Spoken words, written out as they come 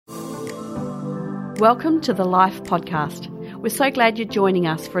Welcome to the Life Podcast. We're so glad you're joining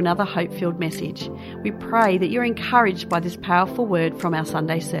us for another hope-filled message. We pray that you're encouraged by this powerful word from our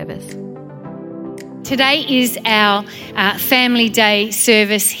Sunday service. Today is our Family Day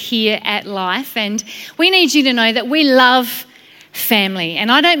service here at Life, and we need you to know that we love family.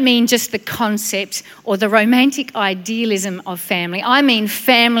 And I don't mean just the concept or the romantic idealism of family. I mean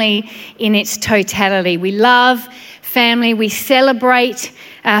family in its totality. We love family, we celebrate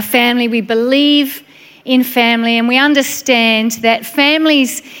family, we believe in family, and we understand that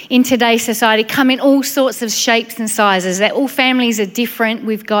families in today's society come in all sorts of shapes and sizes, that all families are different.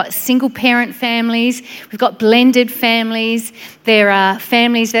 We've got single parent families, we've got blended families, there are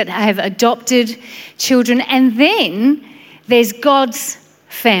families that have adopted children, and then there's God's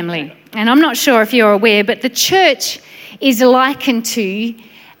family. And I'm not sure if you're aware, but the church is likened to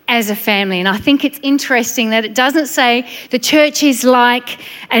as a family. And I think it's interesting that it doesn't say the church is like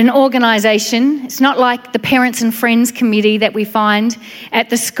an organisation. It's not like the parents and friends committee that we find at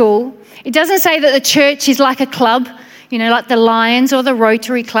the school. It doesn't say that the church is like a club, you know, like the Lions or the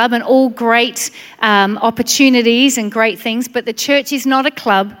Rotary Club and all great opportunities and great things. But the church is not a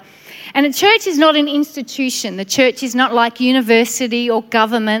club. And the church is not an institution. The church is not like university or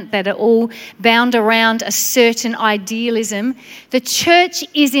government that are all bound around a certain idealism. The church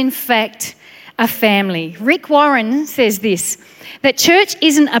is, in fact, a family. Rick Warren says this, that church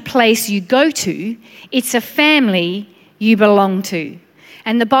isn't a place you go to, it's a family you belong to.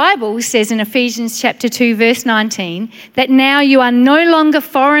 And the Bible says in Ephesians chapter 2, verse 19, that now you are no longer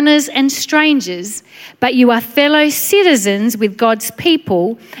foreigners and strangers, but you are fellow citizens with God's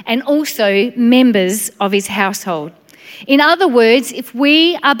people and also members of his household. In other words, if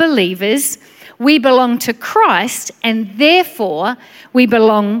we are believers, we belong to Christ and therefore we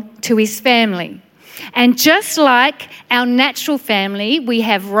belong to his family. And just like our natural family, we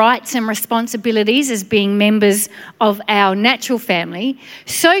have rights and responsibilities as being members of our natural family,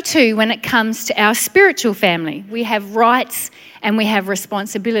 so too when it comes to our spiritual family. We have rights and we have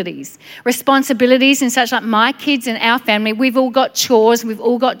responsibilities. Responsibilities in such like my kids and our family, we've all got chores, we've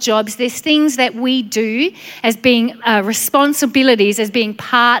all got jobs. There's things that we do as being responsibilities, as being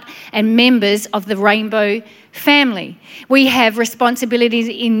part and members of the Rainbow family. We have responsibilities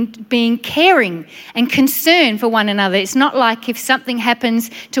in being caring and concerned for one another. It's not like if something happens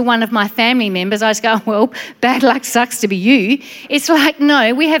to one of my family members, I just go, well, bad luck, sucks to be you. It's like,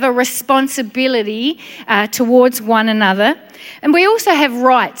 no, we have a responsibility towards one another. And we also have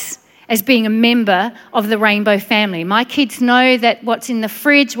rights as being a member of the Rainbow family. My kids know that what's in the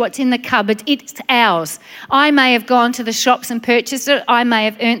fridge, what's in the cupboard, it's ours. I may have gone to the shops and purchased it. I may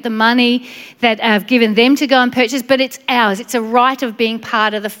have earned the money that I've given them to go and purchase, but it's ours. It's a right of being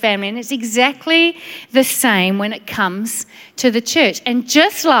part of the family. And it's exactly the same when it comes to the church. And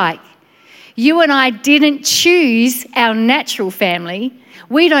just like you and I didn't choose our natural family,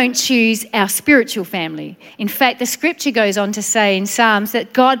 we don't choose our spiritual family. In fact, the scripture goes on to say in Psalms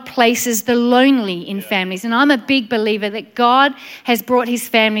that God places the lonely in families. And I'm a big believer that God has brought his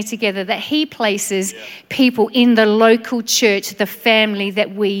family together, that he places people in the local church, the family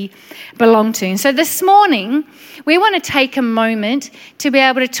that we belong to. And so this morning, we want to take a moment to be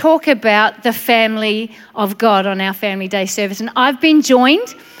able to talk about the family of God on our Family Day service. And I've been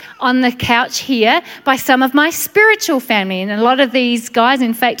joined on the couch here by some of my spiritual family. And a lot of these guys,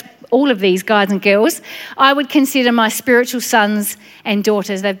 in fact, all of these guys and girls, I would consider my spiritual sons and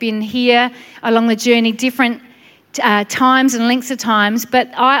daughters. They've been here along the journey different times and lengths of times, but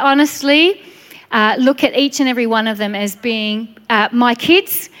I honestly look at each and every one of them as being my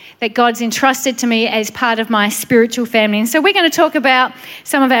kids that God's entrusted to me as part of my spiritual family. And so we're going to talk about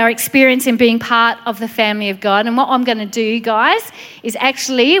some of our experience in being part of the family of God. And what I'm going to do, guys, is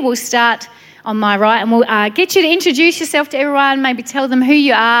actually we'll start on my right and we'll get you to introduce yourself to everyone, maybe tell them who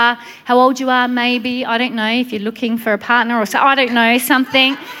you are, how old you are maybe, I don't know, if you're looking for a partner or so, I don't know,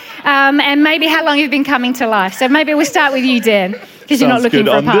 something, and maybe how long you've been coming to Life. So maybe we'll start with you, Dan, because you're not looking for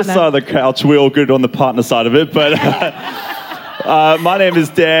a partner. On this side of the couch, we're all good on the partner side of it, but my name is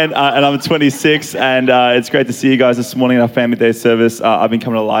Dan, and I'm 26, and it's great to see you guys this morning in our Family Day service. I've been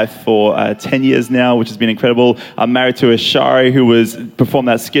coming to Life for 10 years now, which has been incredible. I'm married to Ashari, who performed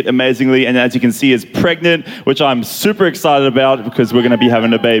that skit amazingly, and as you can see, is pregnant, which I'm super excited about because we're going to be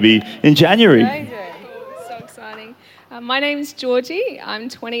having a baby in January. Amazing. So exciting. My name's Georgie. I'm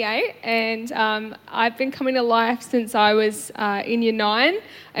 28, and I've been coming to Life since I was in year 9.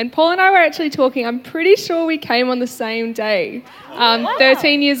 And Paul and I were actually talking. I'm pretty sure we came on the same day,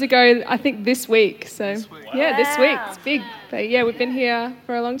 13 years ago. I think this week. So this week it's big. But yeah, we've been here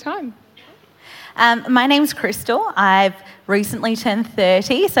for a long time. My name's Crystal. I've recently turned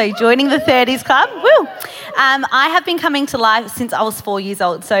 30, so joining the 30s club. Woo! I have been coming to Life since I was 4 years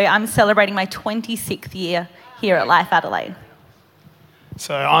old, so I'm celebrating my 26th year here at Life Adelaide.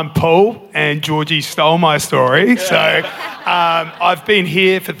 So I'm Paul, and Georgie stole my story. So I've been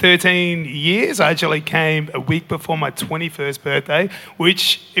here for 13 years. I actually came a week before my 21st birthday,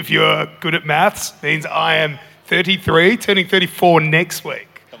 which, if you're good at maths, means I am 33, turning 34 next week.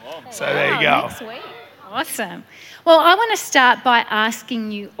 So there you go. Next week. Awesome. Well, I want to start by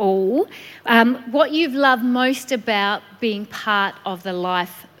asking you all what you've loved most about being part of the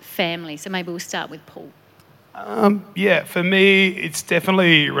Life family. So maybe we'll start with Paul. For me, it's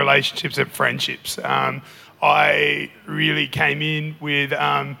definitely relationships and friendships. I really came in with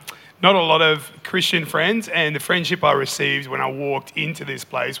not a lot of Christian friends, and the friendship I received when I walked into this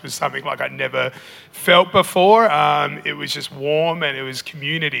place was something like I'd never felt before. It was just warm, and it was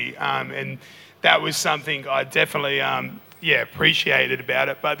community, and that was something I definitely appreciated about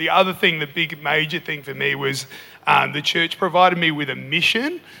it. But the other thing, the big major thing for me was the church provided me with a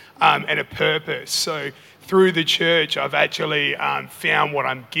mission and a purpose. So through the church, I've actually found what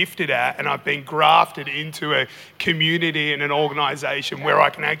I'm gifted at, and I've been grafted into a community and an organisation where I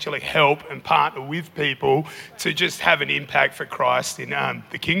can actually help and partner with people to just have an impact for Christ in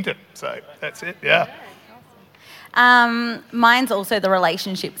the kingdom. So that's it, yeah. Mine's also the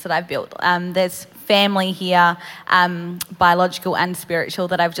relationships that I've built. There's family here, biological and spiritual,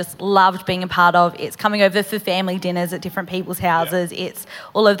 that I've just loved being a part of. It's coming over for family dinners at different people's houses. Yeah. It's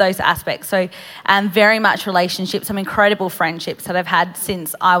all of those aspects. So very much relationships, some incredible friendships that I've had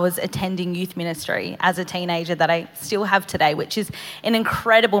since I was attending youth ministry as a teenager that I still have today, which is an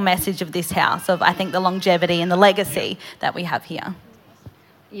incredible message of this house, of I think the longevity and the legacy that we have here.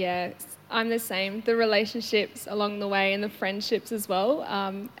 Yeah, I'm the same. The relationships along the way and the friendships as well.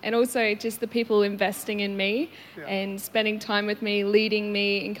 And also just the people investing in me and spending time with me, leading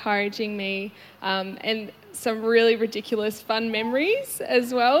me, encouraging me, and some really ridiculous fun memories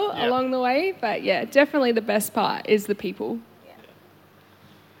as well along the way. But yeah, definitely the best part is the people.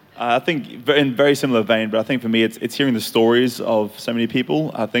 I think in very similar vein, but I think for me it's hearing the stories of so many people.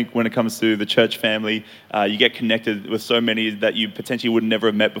 I think when it comes to the church family, you get connected with so many that you potentially would never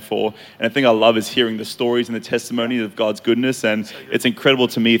have met before. And the thing I love is hearing the stories and the testimonies of God's goodness. And it's incredible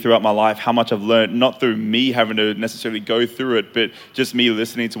to me throughout my life how much I've learned, not through me having to necessarily go through it, but just me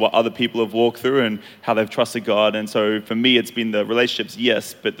listening to what other people have walked through and how they've trusted God. And so for me, it's been the relationships,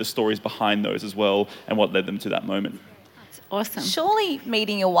 yes, but the stories behind those as well and what led them to that moment. Awesome. Surely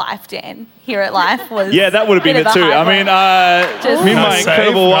meeting your wife, Dan, here at Life was... Yeah, that would have been it too. I mean, me and my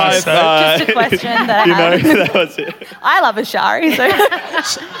incredible wife... just a question that I had. That was it. I love a shari, so...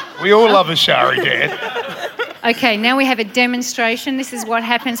 We all love a shari, Dan. Okay, now we have a demonstration. This is what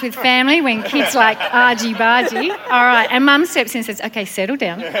happens with family when kids like argy-bargy. All right, and Mum steps in and says, okay, settle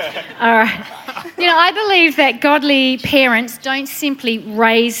down. All right. You know, I believe that godly parents don't simply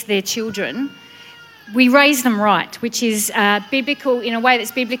raise their children. We raise them right, which is biblical, in a way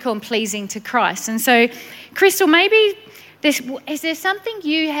that's biblical and pleasing to Christ. And so, Crystal, maybe is there something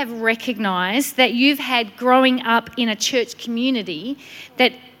you have recognised that you've had growing up in a church community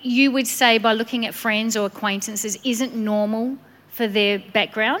that you would say, by looking at friends or acquaintances, isn't normal for their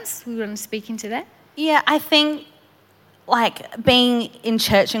backgrounds? We want to speak into that? Yeah, I think, like, being in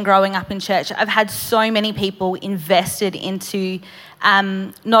church and growing up in church, I've had so many people invested into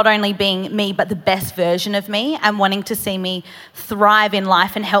not only being me, but the best version of me, and wanting to see me thrive in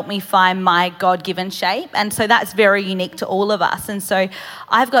life and help me find my God-given shape. And so that's very unique to all of us. And so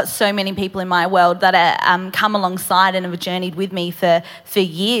I've got so many people in my world that are come alongside and have journeyed with me for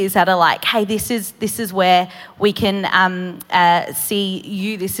years, that are like, hey, this is where we can see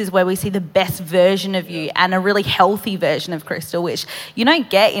you. This is where we see the best version of you, and a really healthy version of Crystal, which you don't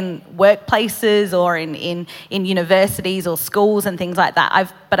get in workplaces or in universities or schools and things like that.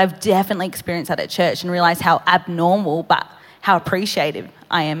 I've definitely experienced that at church and realised how abnormal, but how appreciative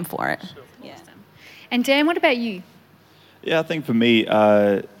I am for it. Yeah. And Dan, what about you? Yeah, I think for me,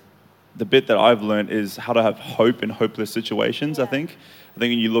 the bit that I've learned is how to have hope in hopeless situations, I think. I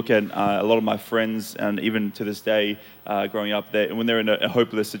think when you look at a lot of my friends, and even to this day, growing up, when they're in a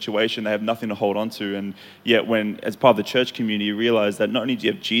hopeless situation, they have nothing to hold on to. And yet when, as part of the church community, you realize that not only do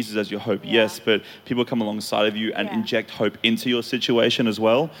you have Jesus as your hope, yes, but people come alongside of you and inject hope into your situation as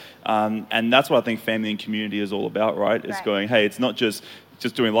well. And that's what I think family and community is all about, right? It's going, hey, it's not just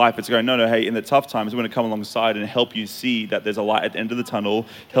doing life. It's going, no, hey, in the tough times, we're going to come alongside and help you see that there's a light at the end of the tunnel,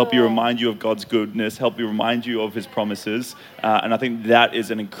 help you remind you of God's goodness, help you remind you of his promises. And I think that is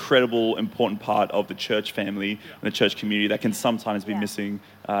an incredible, important part of the church family and the church community that can sometimes be missing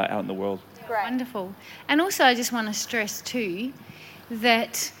out in the world. Wonderful. And also I just want to stress too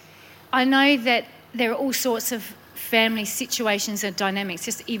that I know that there are all sorts of family situations and dynamics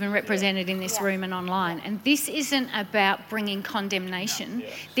just even represented in this room and online. And this isn't about bringing condemnation.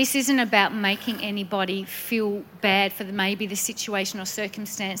 This isn't about making anybody feel bad for maybe the situation or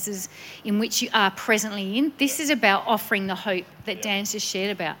circumstances in which you are presently in. This is about offering the hope that Dan's just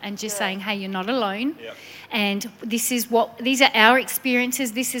shared about and just saying, hey, you're not alone. And these are our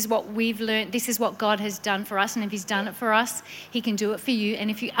experiences. This is what we've learned. This is what God has done for us. And if he's done it for us, he can do it for you. And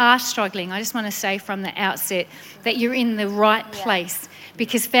if you are struggling, I just want to say from the outset that you're in the right place,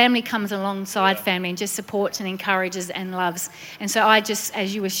 because family comes alongside family and just supports and encourages and loves. And so I just,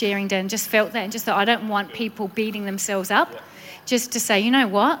 as you were sharing, Dan, just felt that and just thought, I don't want people beating themselves up. Just to say, you know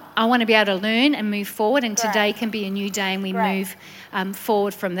what, I want to be able to learn and move forward, and today can be a new day, and we move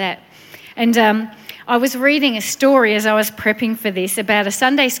forward from that. And I was reading a story as I was prepping for this about a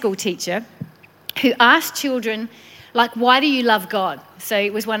Sunday school teacher who asked children, like, why do you love God? So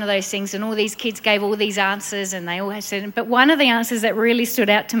it was one of those things, and all these kids gave all these answers, and they all had said, but one of the answers that really stood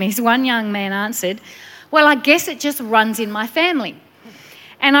out to me is one young man answered, well, I guess it just runs in my family.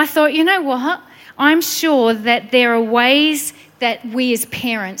 And I thought, you know what, I'm sure that there are ways that we as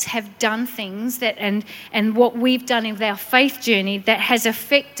parents have done things that and what we've done in our faith journey that has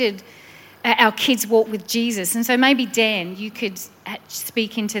affected our kids' walk with Jesus. And so maybe, Dan, you could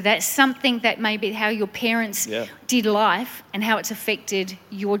speak into that, something that maybe how your parents did life and how it's affected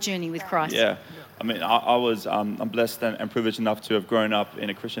your journey with Christ. Yeah. I mean, I'm blessed and privileged enough to have grown up in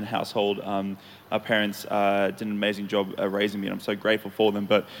a Christian household. Our parents did an amazing job raising me, and I'm so grateful for them.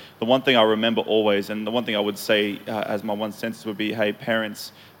 But the one thing I remember always, and the one thing I would say as my one sentence would be, hey,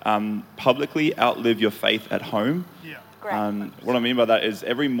 parents, publicly outlive your faith at home. What I mean by that is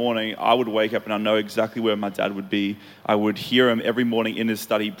every morning I would wake up and I know exactly where my dad would be. I would hear him every morning in his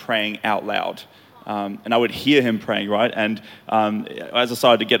study praying out loud. And I would hear him praying, right? And as I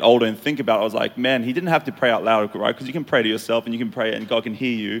started to get older and think about it, I was like, man, he didn't have to pray out loud, right? Because you can pray to yourself and you can pray and God can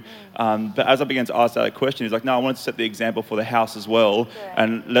hear you. But as I began to ask that question, he's like, no, I wanted to set the example for the house as well,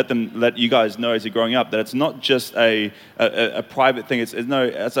 and let you guys know as you're growing up that it's not just a private thing. It's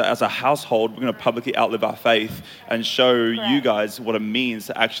as a household, we're going to publicly outlive our faith and show you guys what it means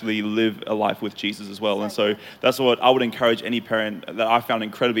to actually live a life with Jesus as well. And so that's what I would encourage any parent that I found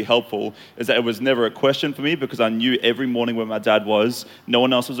incredibly helpful, is that it was never a question for me, because I knew every morning where my dad was. No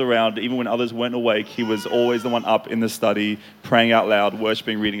one else was around. Even when others weren't awake, he was always the one up in the study, praying out loud,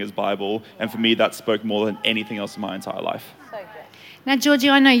 worshiping, reading his Bible. And for me, that spoke more than anything else in my entire life. So good. Now, Georgie,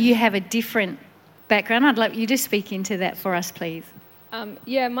 I know you have a different background. I'd like you to speak into that for us, please.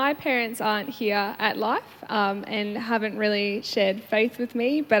 My parents aren't here at Life and haven't really shared faith with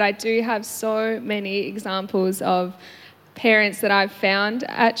me, but I do have so many examples of parents that I've found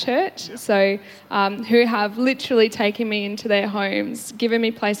at church, so who have literally taken me into their homes, given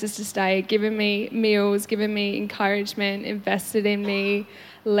me places to stay, given me meals, given me encouragement, invested in me,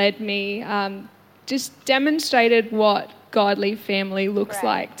 led me, just demonstrated what godly family looks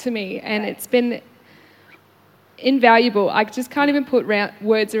like to me. And it's been invaluable. I just can't even put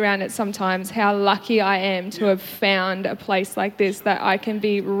words around it sometimes, how lucky I am to have found a place like this, that I can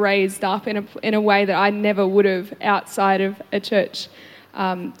be raised up in a way that I never would have outside of a church.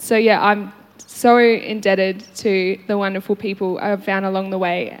 I'm so indebted to the wonderful people I've found along the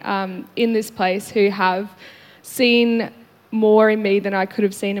way in this place, who have seen more in me than I could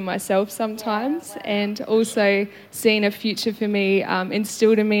have seen in myself sometimes, and also seen a future for me,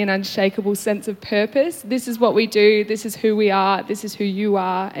 instilled in me an unshakable sense of purpose. This is what we do, this is who we are, this is who you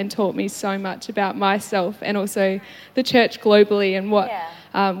are, and taught me so much about myself and also the church globally and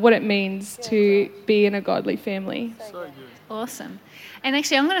what it means to be in a godly family. So good. Awesome. And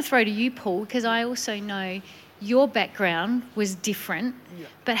actually, I'm going to throw to you, Paul, because I also know your background was different,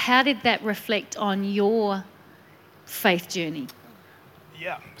 but how did that reflect on your faith journey?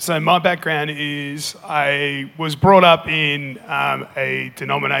 Yeah, so my background is I was brought up in a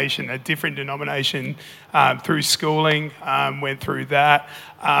different denomination through schooling, went through that.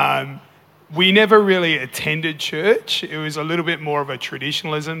 We never really attended church. It was a little bit more of a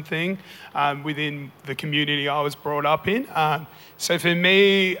traditionalism thing within the community I was brought up in. So for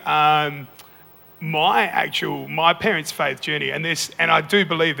me, my parents' faith journey, and I do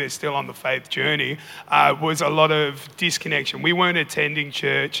believe they're still on the faith journey, was a lot of disconnection. We weren't attending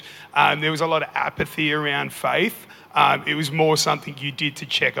church. There was a lot of apathy around faith. It was more something you did to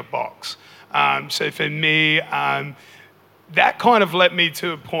check a box. So for me, that kind of led me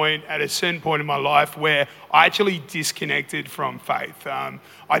to at a certain point in my life where I actually disconnected from faith.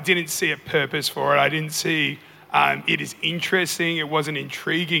 I didn't see a purpose for it. I didn't see It is interesting. It wasn't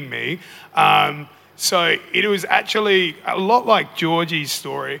intriguing me. So it was actually a lot like Georgie's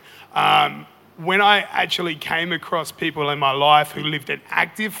story. When I actually came across people in my life who lived an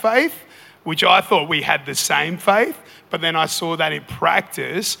active faith, which I thought we had the same faith, but then I saw that in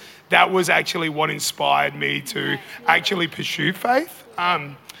practice, that was actually what inspired me to actually pursue faith.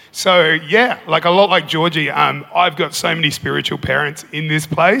 So yeah, like a lot like Georgie, I've got so many spiritual parents in this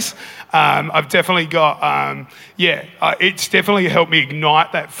place. I've definitely got, it's definitely helped me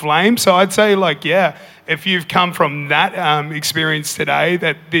ignite that flame. So I'd say if you've come from that experience today,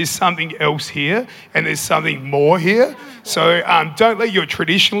 that there's something else here and there's something more here. So don't let your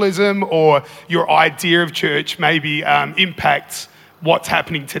traditionalism or your idea of church maybe impact what's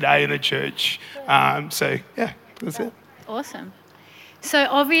happening today in the church. That's it. Awesome. So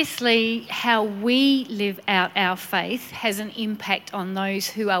obviously how we live out our faith has an impact on those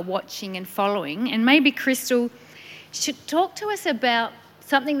who are watching and following. And maybe Crystal should talk to us about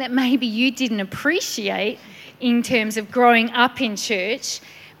something that maybe you didn't appreciate in terms of growing up in church,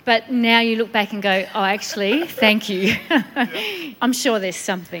 but now you look back and go, oh, actually, thank you. I'm sure there's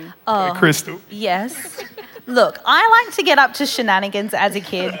something. Oh, Crystal. Yes. Look, I like to get up to shenanigans as a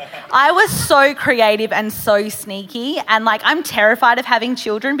kid. I was so creative and so sneaky, and I'm terrified of having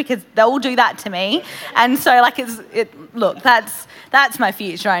children because they'll do that to me. And so that's my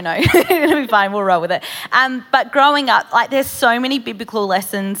future, I know. It'll be fine, we'll roll with it. But growing up, there's so many biblical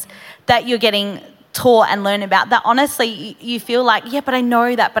lessons that you're getting taught and learn about that honestly you feel but I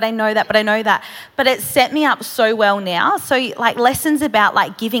know that, but it set me up so well now. So lessons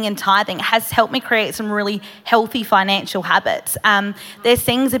about giving and tithing has helped me create some really healthy financial habits. There's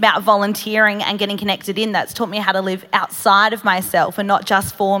things about volunteering and getting connected in that's taught me how to live outside of myself and not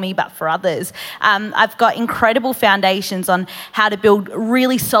just for me but for others. I've got incredible foundations on how to build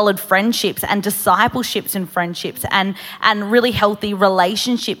really solid friendships and discipleships and friendships and really healthy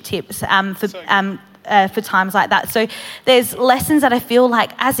relationship tips for times like that. So there's lessons that I feel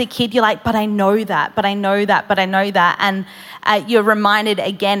as a kid you're but I know that, and you're reminded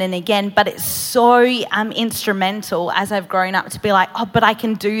again and again, but it's so instrumental as I've grown up to be but I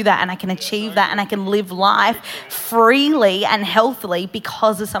can do that and I can achieve that and I can live life freely and healthily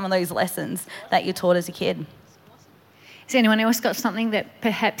because of some of those lessons that you're taught as a kid. Has anyone else got something that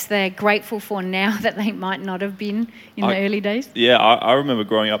perhaps they're grateful for now that they might not have been in the early days? Yeah, I remember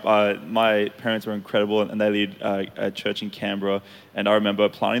growing up, my parents were incredible and they lead a church in Canberra, and I remember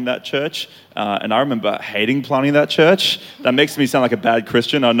planting that church, and I remember hating planting that church. That makes me sound like a bad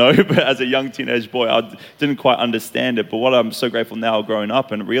Christian, I know, but as a young teenage boy, I didn't quite understand it. But what I'm so grateful now growing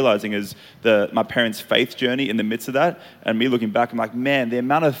up and realizing is my parents' faith journey in the midst of that, and me looking back, I'm like, man, the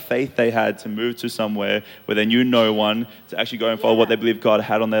amount of faith they had to move to somewhere where they knew no one, to actually go and follow what they believe God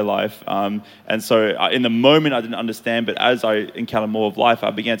had on their life. And so in the moment, I didn't understand, but as I encountered more of life,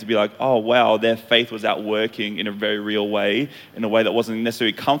 I began to be like, oh, wow, their faith was out working in a very real way, in a way that wasn't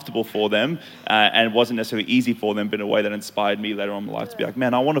necessarily comfortable for them and wasn't necessarily easy for them, but in a way that inspired me later on in life to be like,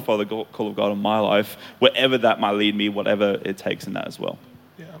 man, I want to follow the call of God in my life, wherever that might lead me, whatever it takes in that as well.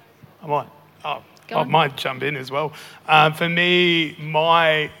 Yeah, I might jump in as well. For me,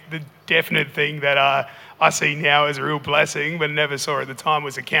 the definite thing that I see now as a real blessing, but never saw at the time,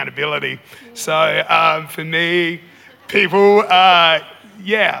 was accountability. So for me, people, I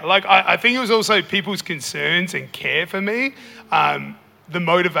think it was also people's concerns and care for me. The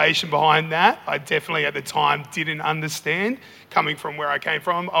motivation behind that, I definitely at the time didn't understand. Coming from where I came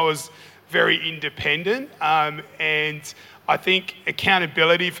from, I was very independent. And I think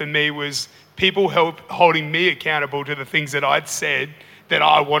accountability for me was people holding me accountable to the things that I'd said that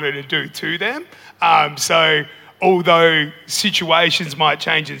I wanted to do to them. So although situations might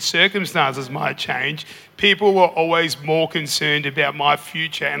change and circumstances might change, people were always more concerned about my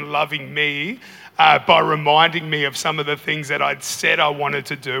future and loving me by reminding me of some of the things that I'd said I wanted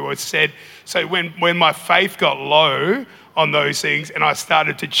to do or said. So when my faith got low on those things and I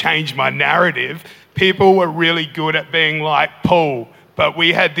started to change my narrative, people were really good at being like, Paul, but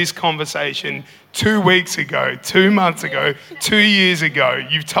we had this conversation 2 weeks ago, 2 months ago, 2 years ago.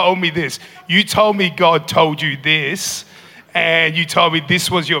 You've told me this. You told me God told you this, and you told me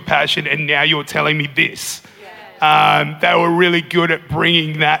this was your passion, and now you're telling me this. They were really good at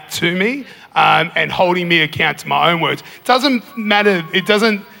bringing that to me and holding me account to my own words. It doesn't matter. It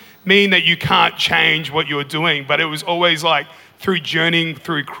doesn't mean that you can't change what you're doing, but it was always through journeying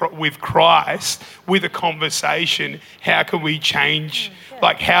with Christ, with a conversation, how can we change?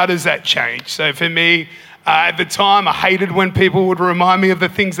 How does that change? So for me, at the time, I hated when people would remind me of the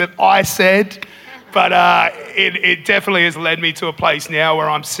things that I said But it definitely has led me to a place now where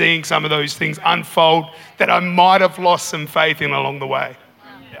I'm seeing some of those things unfold that I might have lost some faith in along the way.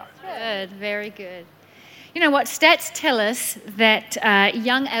 Good, very good. You know what, stats tell us that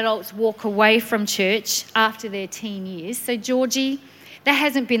young adults walk away from church after their teen years. So Georgie, that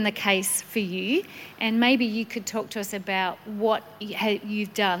hasn't been the case for you, and maybe you could talk to us about what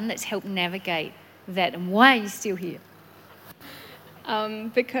you've done that's helped navigate that, and why are you still here?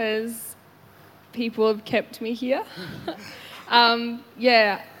 Because people have kept me here.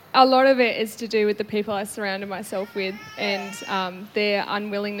 A lot of it is to do with the people I surrounded myself with and their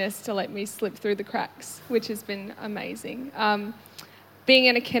unwillingness to let me slip through the cracks, which has been amazing. Being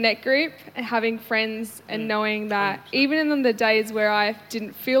in a connect group and having friends and knowing that even in the days where I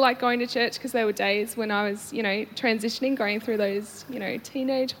didn't feel like going to church, because there were days when I was, transitioning, going through those,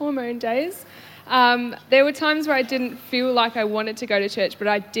 teenage hormone days, there were times where I didn't feel like I wanted to go to church, but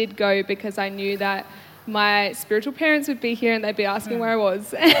I did go because I knew that my spiritual parents would be here and they'd be asking where I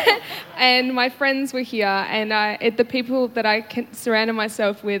was. And my friends were here, and the people that I surrounded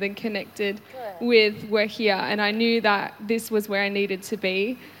myself with and connected with were here, and I knew that this was where I needed to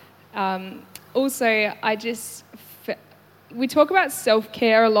be. Also, we talk about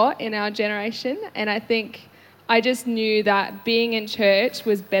self-care a lot in our generation, and I think I just knew that being in church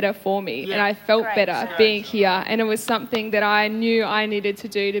was better for me, and I felt better being here, and it was something that I knew I needed to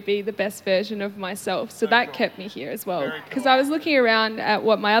do to be the best version of myself. So that kept me here as well, because I was looking around at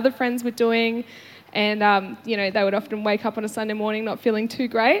what my other friends were doing, and they would often wake up on a Sunday morning not feeling too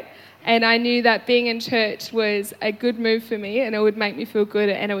great, and I knew that being in church was a good move for me, and it would make me feel good,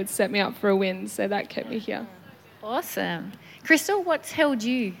 and it would set me up for a win. So that kept me here. Awesome. Crystal, what's held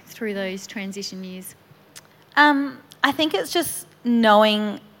you through those transition years? I think it's just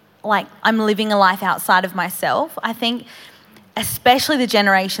knowing, I'm living a life outside of myself. I think, especially the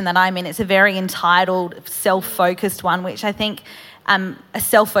generation that I'm in, it's a very entitled, self-focused one, which I think a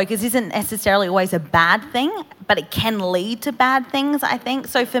self-focus isn't necessarily always a bad thing, but it can lead to bad things, I think.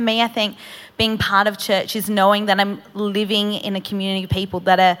 So for me, I think being part of church is knowing that I'm living in a community of people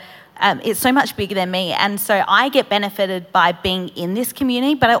that are it's so much bigger than me, and so I get benefited by being in this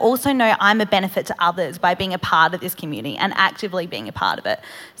community, but I also know I'm a benefit to others by being a part of this community and actively being a part of it.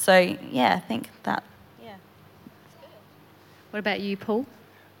 So I think that. What about you, Paul?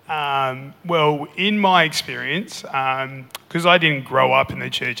 Well, in my experience, because I didn't grow up in the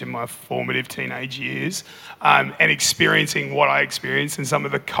church in my formative teenage years, and experiencing what I experienced in some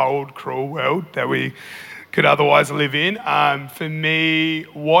of the cold, cruel world that we could otherwise live in. For me,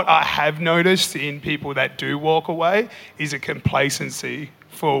 what I have noticed in people that do walk away is a complacency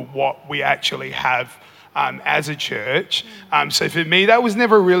for what we actually have as a church. So for me, that was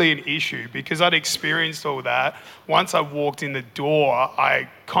never really an issue because I'd experienced all that. Once I walked in the door, I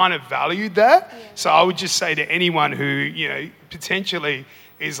kind of valued that. So I would just say to anyone who, potentially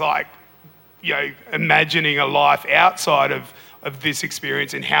is imagining a life outside of this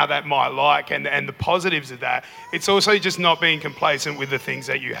experience and how that might and the positives of that. It's also just not being complacent with the things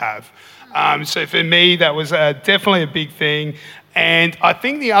that you have. So for me, that was definitely a big thing. And I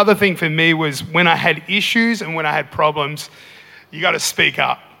think the other thing for me was when I had issues and when I had problems, you got to speak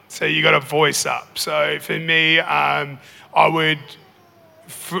up. So you got to voice up. So for me, I would,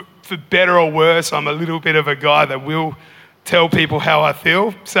 for better or worse, I'm a little bit of a guy that will tell people how I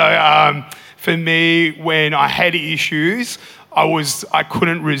feel. So for me, when I had issues, I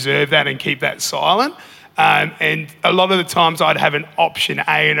couldn't reserve that and keep that silent. And a lot of the times I'd have an option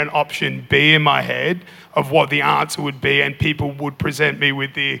A and an option B in my head of what the answer would be, and people would present me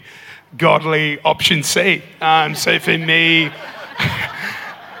with the godly option C. So for me,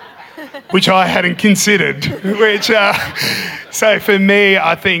 which I hadn't considered, so for me,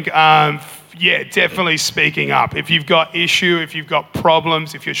 I think, definitely speaking up. If you've got issue, if you've got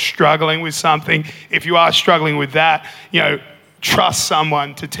problems, if you're struggling with something, if you are struggling with that, trust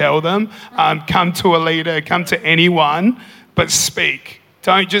someone to tell them. Come to a leader, come to anyone, but speak.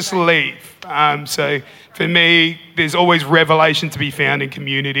 Don't just leave. So for me, there's always revelation to be found in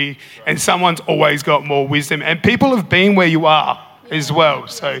community, and someone's always got more wisdom. And people have been where you are as well.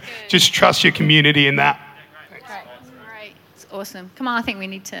 So just trust your community in that. Great. It's awesome. Come on, I think we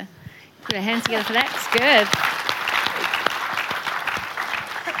need to put our hands together for that. It's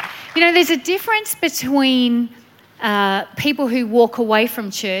good. There's a difference between people who walk away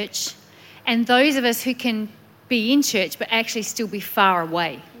from church and those of us who can be in church but actually still be far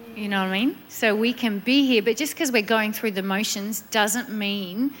away. You know what I mean? So we can be here, but just because we're going through the motions doesn't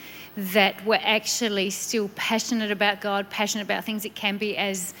mean that we're actually still passionate about God, passionate about things. It can be,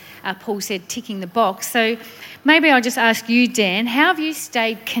 as Paul said, ticking the box. So maybe I'll just ask you, Dan, how have you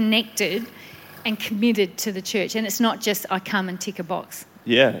stayed connected and committed to the church? And it's not just I come and tick a box.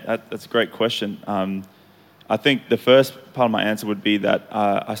 Yeah, that's a great question. I think the first part of my answer would be that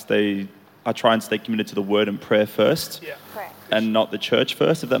I try and stay committed to the word and prayer first, and not the church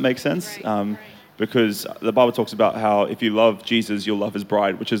first, if that makes sense. Because the Bible talks about how if you love Jesus, you'll love his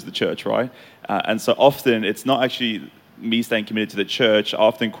bride, which is the church, right? And so often it's not actually me staying committed to the church. I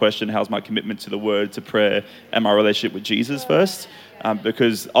often question how's my commitment to the word, to prayer, and my relationship with Jesus first.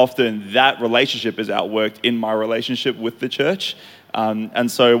 Because often that relationship is outworked in my relationship with the church. And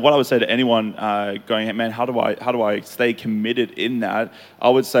so what I would say to anyone going, man, how do I stay committed in that? I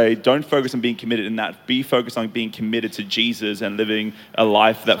would say, don't focus on being committed in that. Be focused on being committed to Jesus and living a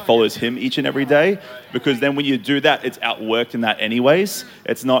life that follows him each and every day. Because then when you do that, it's outworked in that anyways.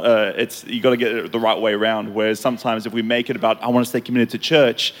 It's not, you got to get it the right way around. Whereas sometimes if we make it about, I want to stay committed to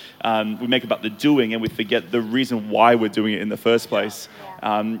church, we make it about the doing and we forget the reason why we're doing it in the first place.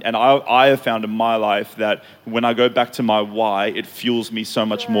 And I have found in my life that when I go back to my why, it fuels me so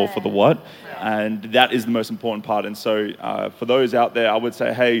much more for the what. And that is the most important part. And so for those out there, I would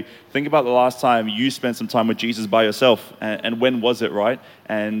say, hey, think about the last time you spent some time with Jesus by yourself. And when was it, right?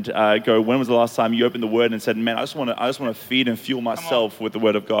 And when was the last time you opened the Word and said, man, I just want to feed and fuel myself with the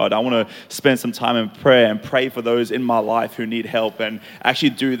Word of God. I want to spend some time in prayer and pray for those in my life who need help and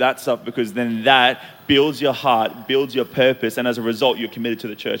actually do that stuff, because then that builds your heart, builds your purpose, and as a result, you're committed to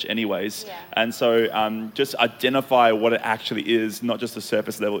the church anyways. And so just identify what it actually is, not just a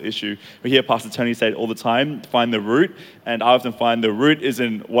surface level issue. We hear Pastor Tony say it all the time, find the root, and I often find the root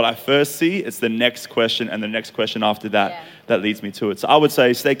isn't what I first see, it's the next question and the next question after that that leads me to it. So I would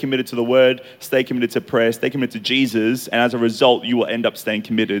say stay committed to the word, stay committed to prayer, stay committed to Jesus, and as a result, you will end up staying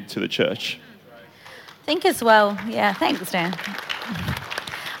committed to the church. I think as well, thanks, Dan.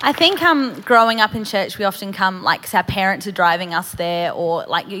 I think growing up in church, we often come, like, 'cause our parents are driving us there, or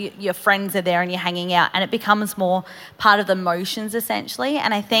like your friends are there and you're hanging out, and it becomes more part of the motions essentially.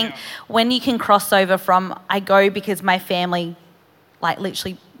 And I think when you can cross over from, I go because my family, like,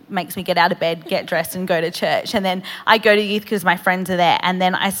 literally makes me get out of bed, get dressed and go to church, and then I go to youth because my friends are there, and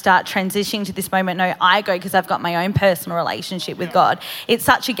then I start transitioning to this moment, no, I go because I've got my own personal relationship with God. It's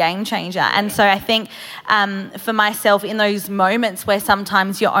such a game changer. And so I think for myself, in those moments where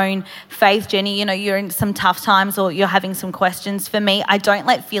sometimes your own faith journey, you know, you're in some tough times or you're having some questions, for me, I don't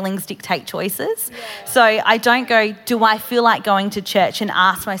let feelings dictate choices. So I don't go, do I feel like going to church, and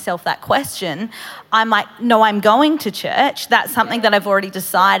ask myself that question. I might know I'm going to church. That's something that I've already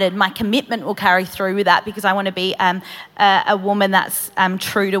decided. My commitment will carry through with that, because I want to be a woman that's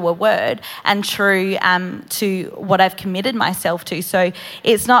true to a word and true to what I've committed myself to. So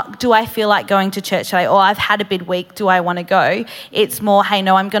it's not, do I feel like going to church today? Or I've had a big week, do I want to go? It's more, hey,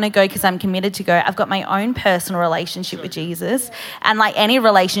 no, I'm going to go because I'm committed to go. I've got my own personal relationship with Jesus. And like any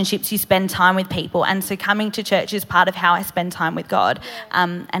relationships, you spend time with people. And so coming to church is part of how I spend time with God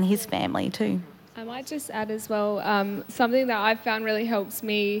and his family too. I might just add as well, something that I've found really helps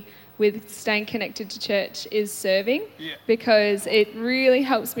me with staying connected to church is serving, because it really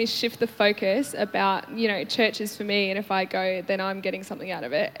helps me shift the focus about, you know, church is for me, and if I go, then I'm getting something out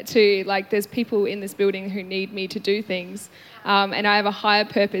of it, to like, there's people in this building who need me to do things, and I have a higher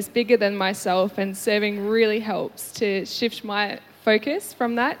purpose bigger than myself, and serving really helps to shift my focus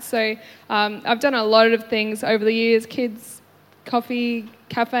from that. So I've done a lot of things over the years, kids, coffee,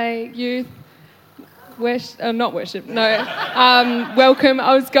 cafe, youth, not worship, no, welcome,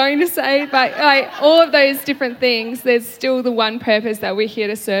 I was going to say, but like all of those different things, there's still the one purpose that we're here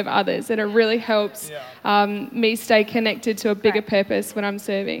to serve others, and it really helps me stay connected to a bigger purpose when I'm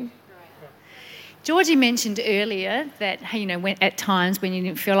serving. Georgie mentioned earlier that, you know, when, at times when you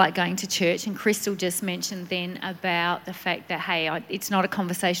didn't feel like going to church, and Crystal just mentioned then about the fact that, hey, it's not a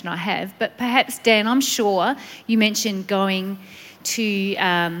conversation I have, but perhaps, Dan, I'm sure you mentioned going to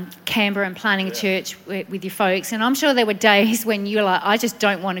Canberra and planning a church with your folks, and I'm sure there were days when you were like, I just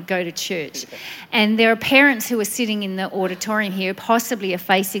don't want to go to church. And there are parents who are sitting in the auditorium here possibly are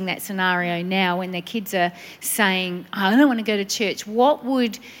facing that scenario now when their kids are saying, I don't want to go to church. What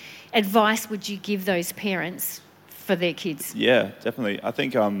advice would you give those parents for their kids? Yeah, definitely. I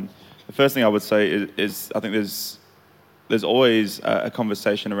think the first thing I would say is I think there's always a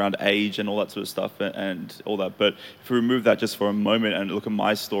conversation around age and all that sort of stuff and all that. But if we remove that just for a moment and look at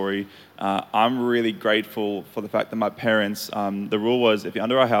my story, I'm really grateful for the fact that my parents, the rule was, if you're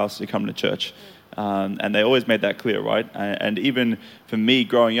under our house, you come to church. And they always made that clear, right? And even for me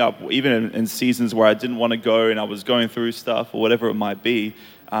growing up, even in seasons where I didn't want to go and I was going through stuff or whatever it might be,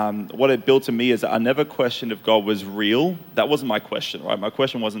 what it built in me is that I never questioned if God was real. That wasn't my question, right? My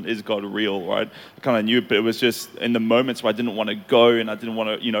question wasn't, is God real, right? I kind of knew it, but it was just in the moments where I didn't want to go and I didn't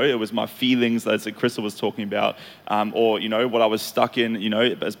want to, it was my feelings as Crystal was talking about, or, what I was stuck in,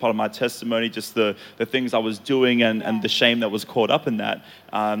 as part of my testimony, just the things I was doing and the shame that was caught up in that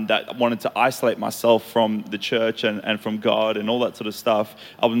I wanted to isolate myself from the church and from God and all that sort of stuff.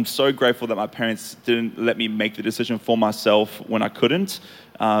 I'm so grateful that my parents didn't let me make the decision for myself when I couldn't.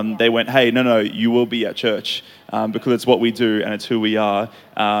 They went, hey, no, you will be at church because it's what we do and it's who we are.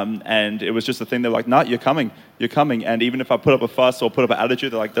 And it was just a thing. They're like, nah, you're coming. And even if I put up a fuss or put up an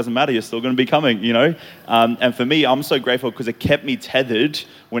attitude, they're like, doesn't matter, you're still going to be coming, And for me, I'm so grateful because it kept me tethered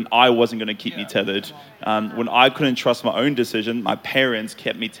when I wasn't going to keep me tethered. When I couldn't trust my own decision, my parents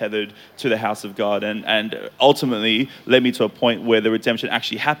kept me tethered to the house of God and ultimately led me to a point where the redemption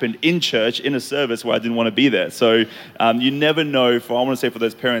actually happened in church, in a service where I didn't want to be there. So you never know, I want to say for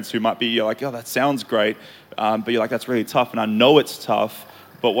those parents who might be, you're like, oh, that sounds great, but you're like, that's really tough. And I know it's tough,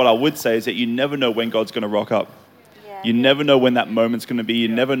 but what I would say is that you never know when God's going to rock up. You never know when that moment's going to be. You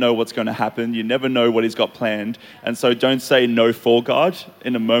never know what's going to happen. You never know what he's got planned. And so don't say no for God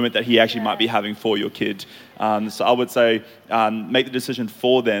in a moment that he actually might be having for your kid. So I would say make the decision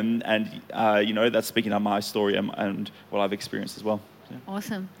for them. And, that's speaking of my story and what I've experienced as well. Yeah.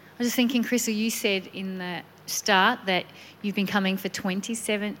 Awesome. I was just thinking, Crystal, you said in the start that you've been coming for 26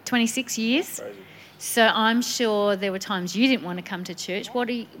 years. Crazy. So I'm sure there were times you didn't want to come to church.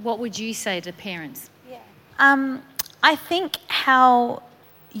 What would you say to parents? I think how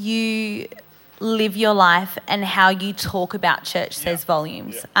you live your life and how you talk about church says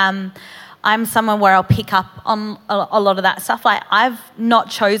volumes. I'm someone where I'll pick up on a lot of that stuff. Like, I've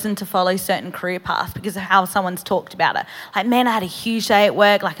not chosen to follow certain career paths because of how someone's talked about it. Like, man, I had a huge day at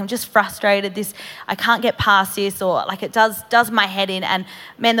work. Like, I'm just frustrated. I can't get past this, or like it does my head in. And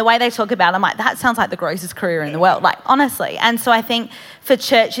man, the way they talk about it, I'm like, that sounds like the grossest career in the world. Like, honestly. And so I think for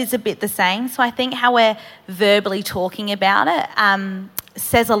church it's a bit the same. So I think how we're verbally talking about it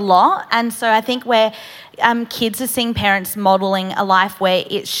says a lot. And so I think where kids are seeing parents modelling a life where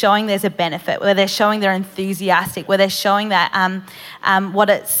it's showing there's a benefit, where they're showing they're enthusiastic, where they're showing that what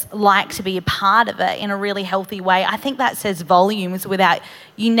it's like to be a part of it in a really healthy way, I think that says volumes without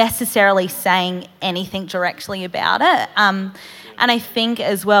you necessarily saying anything directly about it. And I think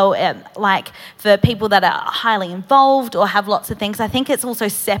as well, like for people that are highly involved or have lots of things, I think it's also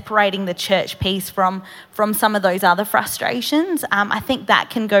separating the church piece from some of those other frustrations. I think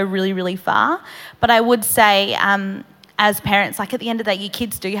that can go really, really far. But I would say as parents, like at the end of the day, your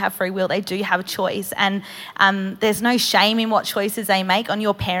kids do have free will, they do have a choice, and there's no shame in what choices they make on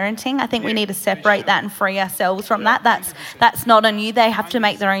your parenting. I think we need to separate that and free ourselves from that. That's not on you. They have to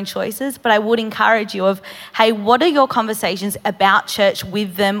make their own choices. But I would encourage you of, hey, what are your conversations about church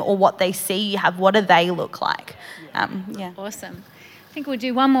with them, or what they see you have? What do they look like? Awesome. I think we'll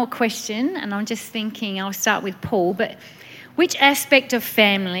do one more question, and I'm just thinking I'll start with Paul. But which aspect of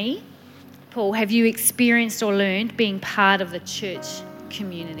family, Paul, have you experienced or learned being part of the church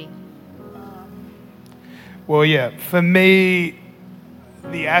community? Well, yeah, for me,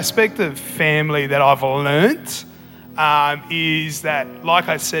 the aspect of family that I've learnt is that, like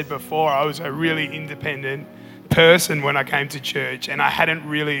I said before, I was a really independent person when I came to church, and I hadn't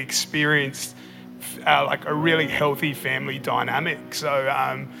really experienced like a really healthy family dynamic.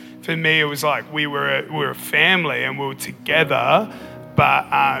 So for me, it was like we were a family and we were together,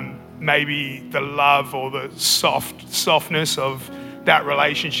 but maybe the love or the softness of that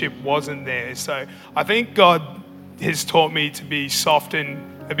relationship wasn't there. So I think God has taught me to be soft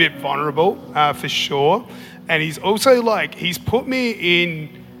and a bit vulnerable, for sure. And he's also he's put me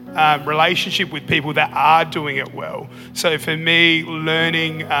in relationship with people that are doing it well. So for me,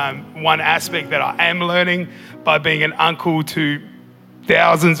 learning one aspect that I am learning by being an uncle to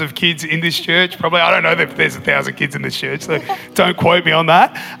thousands of kids in this church. Probably, I don't know if there's 1,000 kids in this church, so don't quote me on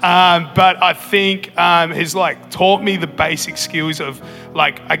that. But I think has taught me the basic skills of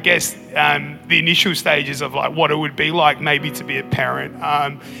the initial stages of what it would be like maybe to be a parent,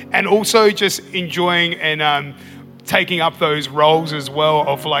 and also just enjoying and taking up those roles as well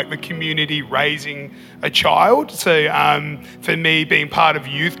of the community raising a child. So for me, being part of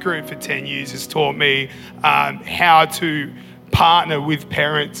youth group for 10 years has taught me how to partner with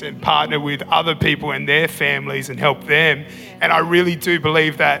parents and partner with other people and their families and help them. And I really do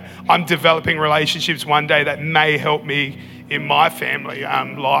believe that I'm developing relationships one day that may help me in my family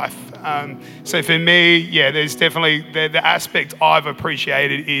life. So for me, there's definitely the aspect I've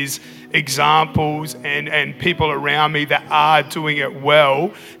appreciated is examples and people around me that are doing it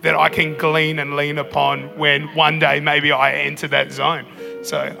well that I can glean and lean upon when one day maybe I enter that zone.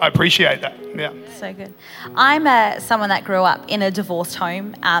 So I appreciate that. Yeah. So good. I'm someone that grew up in a divorced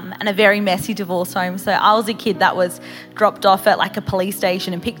home and a very messy divorced home. So I was a kid that was dropped off at like a police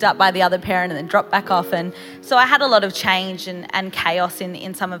station and picked up by the other parent and then dropped back off. And so I had a lot of change and chaos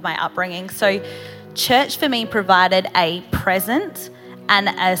in some of my upbringing. So church for me provided a present and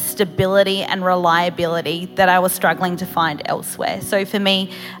a stability and reliability that I was struggling to find elsewhere. So for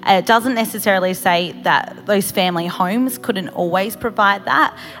me, it doesn't necessarily say that those family homes couldn't always provide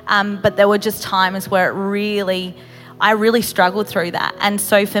that, but there were just times where I really struggled through that. And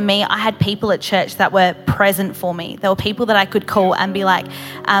so for me, I had people at church that were present for me. There were people that I could call and be like,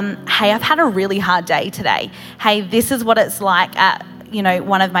 hey, I've had a really hard day today. Hey, this is what it's like at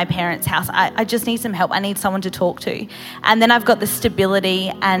one of my parents' house. I just need some help. I need someone to talk to. And then I've got the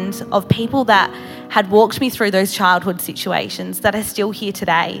stability and of people that had walked me through those childhood situations that are still here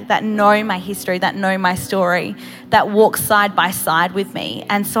today, that know my history, that know my story, that walk side by side with me.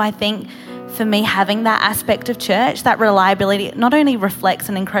 And so I think for me, having that aspect of church, that reliability, it not only reflects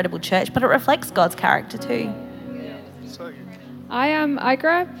an incredible church, but it reflects God's character too. I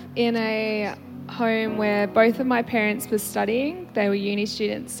grew up in a home where both of my parents were studying. They were uni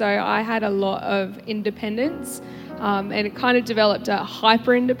students, so I had a lot of independence, and it kind of developed a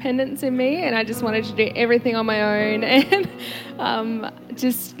hyper independence in me, and I just wanted to do everything on my own and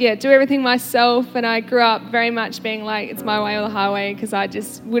do everything myself. And I grew up very much being like, it's my way or the highway, because I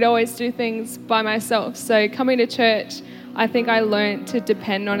just would always do things by myself. So coming to church, I think I learned to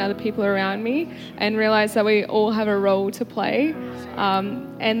depend on other people around me and realise that we all have a role to play,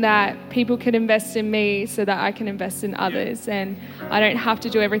 and that people can invest in me so that I can invest in others. And I don't have to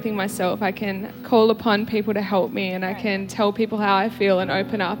do everything myself. I can call upon people to help me, and I can tell people how I feel and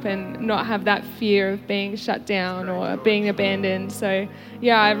open up and not have that fear of being shut down or being abandoned. So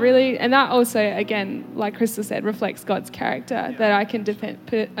yeah, and that also, again, like Crystal said, reflects God's character, that I can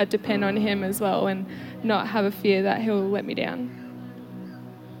depend on him as well and not have a fear that he'll let me down.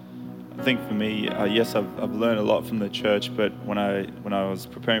 I think for me, yes, I've learned a lot from the church, but when I was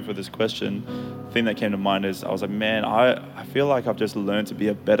preparing for this question, the thing that came to mind is I was like, man, I feel like I've just learned to be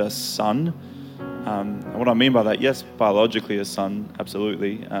a better son. And what I mean by that, yes, biologically a son,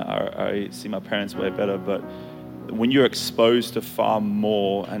 absolutely. I see my parents way better, but when you're exposed to far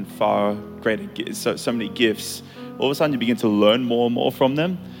more and far greater, so many gifts, all of a sudden you begin to learn more and more from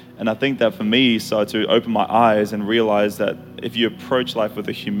them. And I think that for me, started to open my eyes and realize that if you approach life with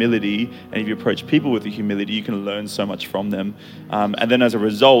a humility, and if you approach people with a humility, you can learn so much from them. And then as a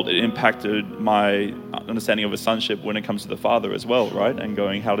result, it impacted my understanding of a sonship when it comes to the Father as well, right? And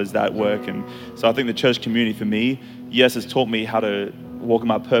going, how does that work? And so I think the church community for me, yes, has taught me how to walk in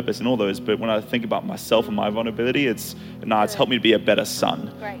my purpose and all those, but when I think about myself and my vulnerability, it's helped me to be a better son.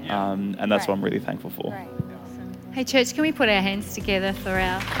 And that's what I'm really thankful for. Hey church, can we put our hands together for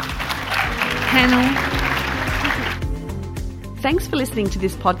our panel? Thanks for listening to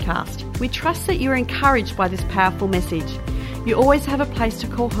this podcast. We trust that you're encouraged by this powerful message. You always have a place to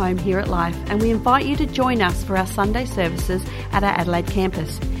call home here at Life, and we invite you to join us for our Sunday services at our Adelaide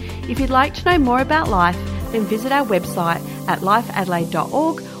campus. If you'd like to know more about Life, then visit our website at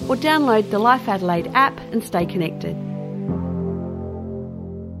lifeadelaide.org or download the Life Adelaide app and stay connected.